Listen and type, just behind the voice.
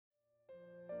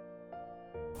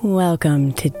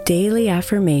Welcome to Daily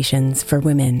Affirmations for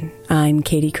Women. I'm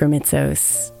Katie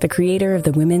Kremitzos, the creator of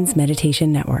the Women's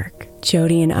Meditation Network.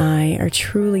 Jody and I are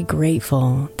truly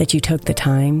grateful that you took the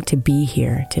time to be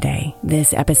here today.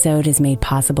 This episode is made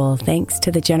possible thanks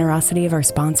to the generosity of our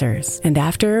sponsors. And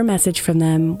after a message from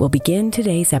them, we'll begin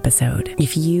today's episode.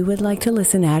 If you would like to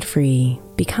listen ad-free,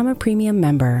 become a premium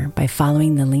member by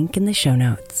following the link in the show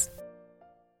notes.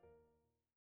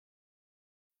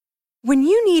 When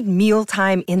you need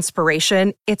mealtime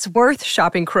inspiration, it's worth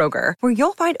shopping Kroger, where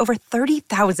you'll find over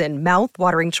 30,000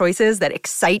 mouth-watering choices that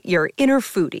excite your inner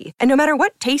foodie. And no matter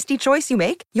what tasty choice you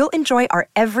make, you'll enjoy our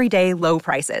everyday low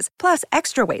prices, plus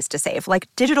extra ways to save, like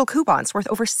digital coupons worth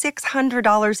over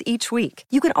 $600 each week.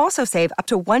 You can also save up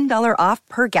to $1 off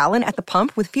per gallon at the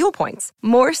pump with fuel points.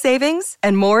 More savings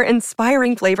and more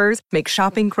inspiring flavors make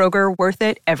shopping Kroger worth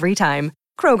it every time.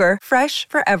 Kroger, fresh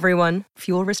for everyone.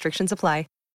 Fuel restrictions apply.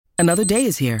 Another day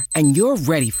is here, and you're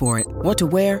ready for it. What to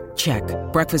wear? Check.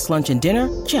 Breakfast, lunch, and dinner?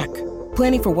 Check.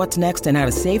 Planning for what's next and how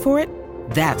to save for it?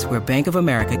 That's where Bank of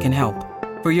America can help.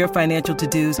 For your financial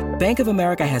to-dos, Bank of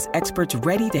America has experts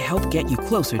ready to help get you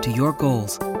closer to your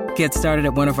goals. Get started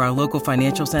at one of our local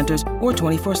financial centers or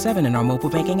 24/7 in our mobile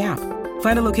banking app.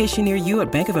 Find a location near you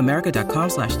at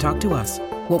bankofamerica.com/talktous.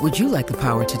 What would you like the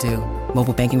power to do?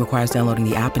 Mobile banking requires downloading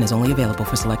the app and is only available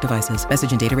for select devices.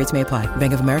 Message and data rates may apply.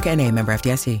 Bank of America N.A., member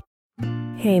FDIC.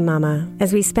 Hey Mama,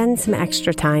 as we spend some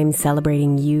extra time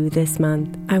celebrating you this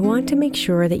month, I want to make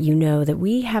sure that you know that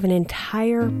we have an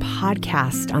entire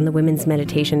podcast on the Women's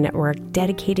Meditation Network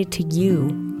dedicated to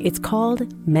you. It's called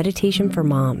Meditation for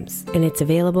Moms, and it's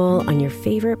available on your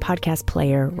favorite podcast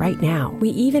player right now. We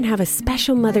even have a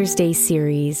special Mother's Day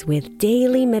series with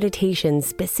daily meditations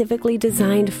specifically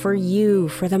designed for you,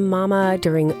 for the mama,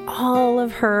 during all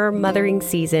of her mothering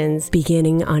seasons,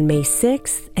 beginning on May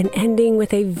 6th and ending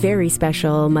with a very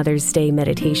special Mother's Day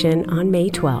meditation on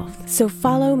May 12th. So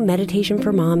follow Meditation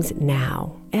for Moms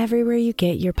now, everywhere you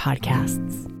get your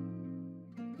podcasts.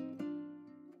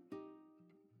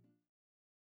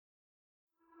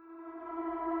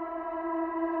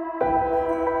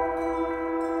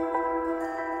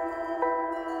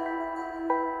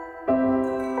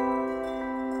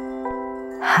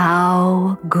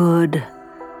 How good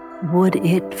would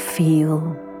it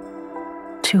feel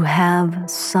to have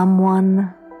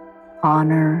someone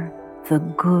honor the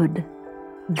good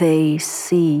they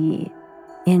see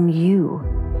in you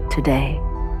today?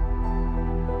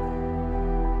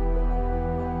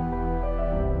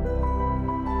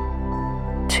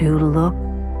 To look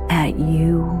at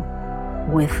you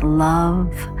with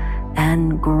love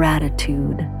and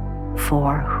gratitude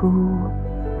for who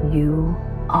you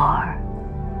are.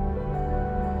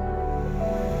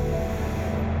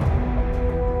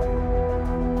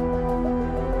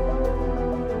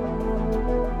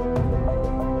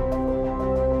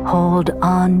 Hold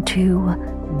on to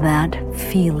that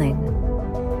feeling,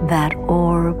 that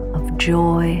orb of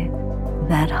joy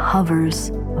that hovers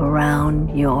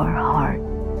around your heart,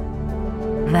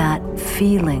 that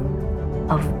feeling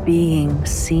of being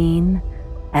seen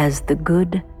as the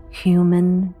good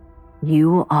human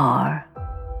you are.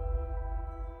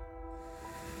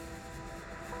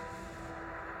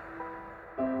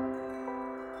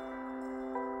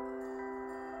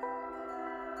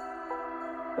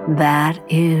 That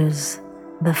is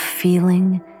the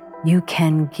feeling you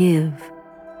can give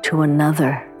to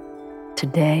another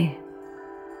today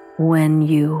when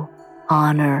you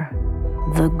honor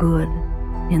the good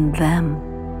in them.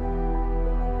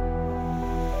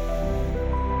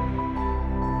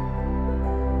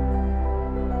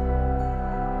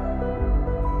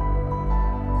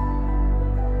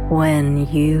 When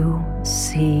you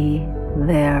see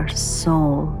their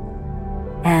soul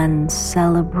and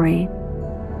celebrate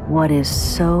what is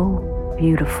so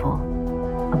beautiful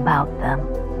about them.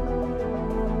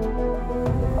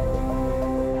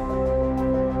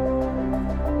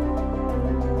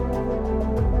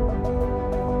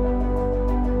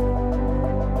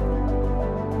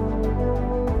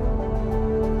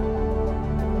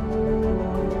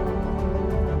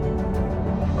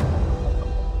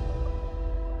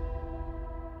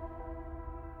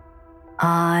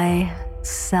 I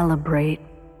celebrate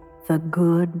the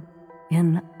good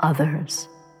in others.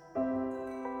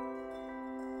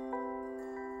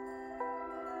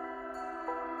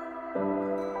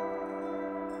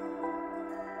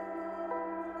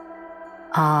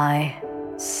 I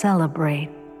celebrate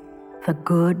the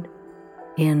good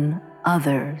in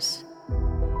others.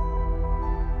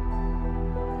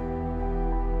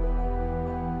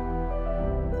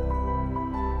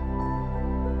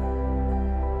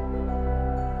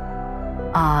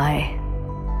 I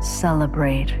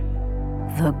celebrate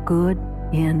the good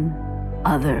in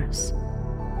others.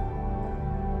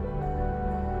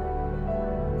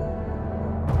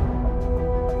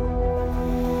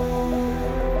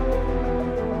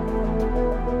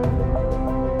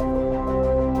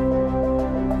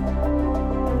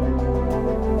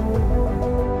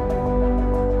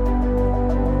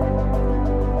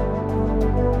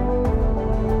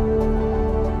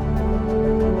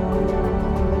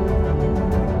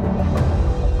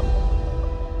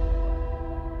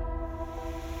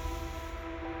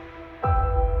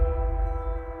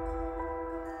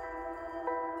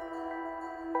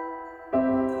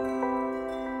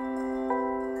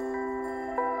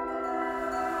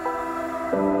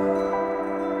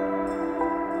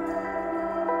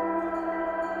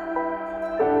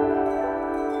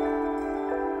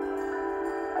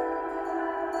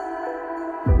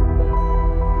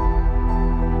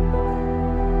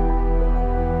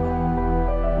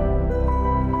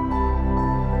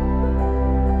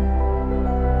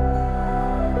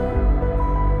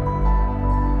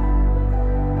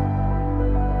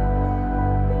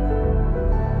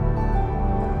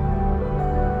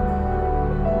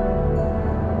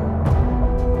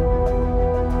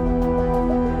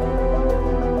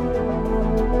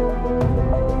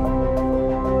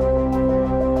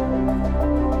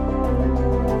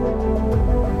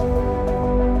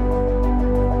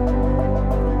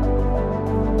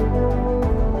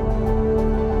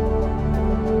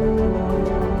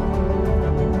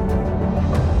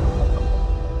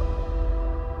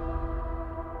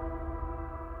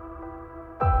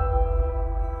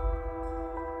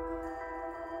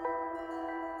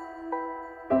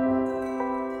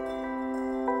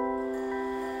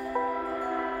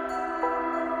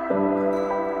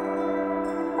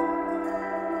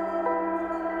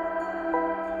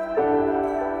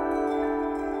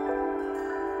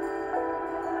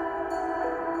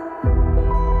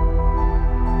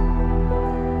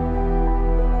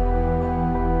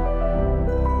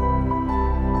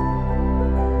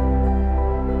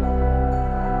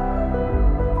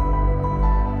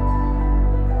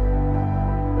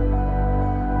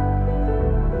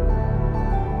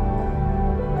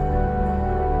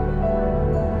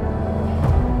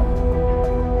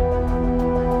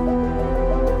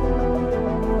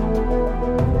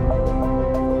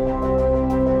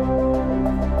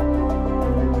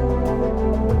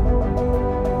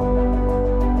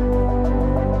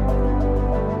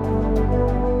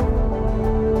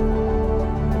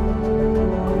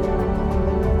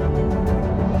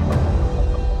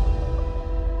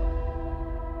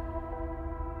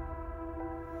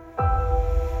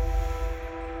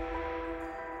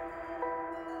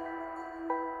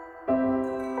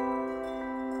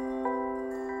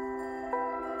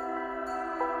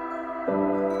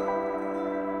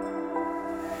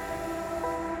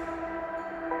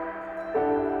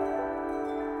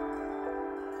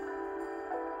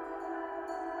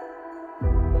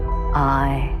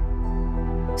 I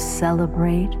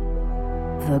celebrate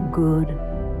the good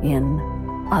in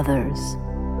others.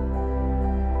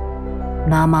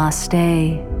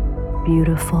 Namaste,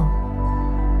 beautiful.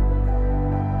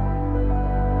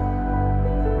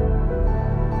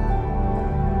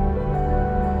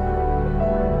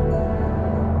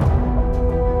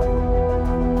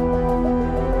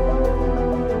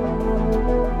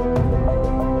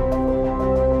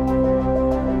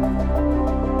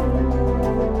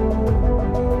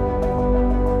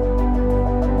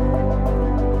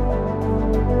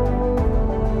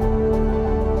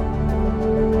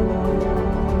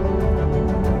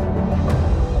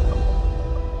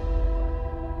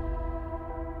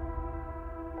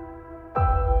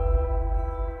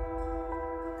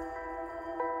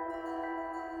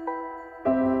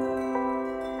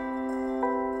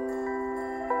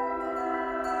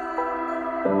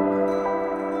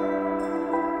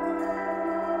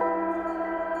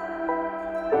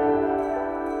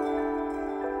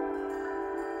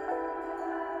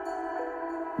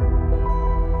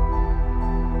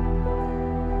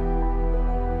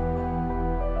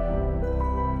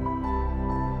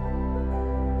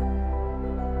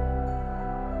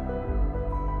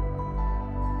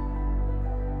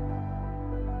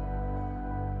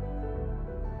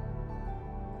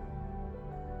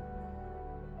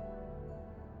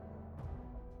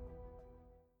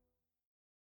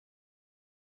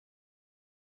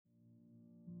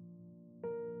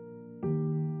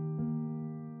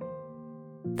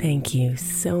 Thank you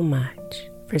so much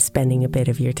for spending a bit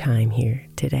of your time here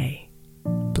today.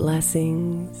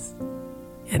 Blessings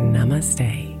and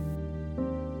namaste.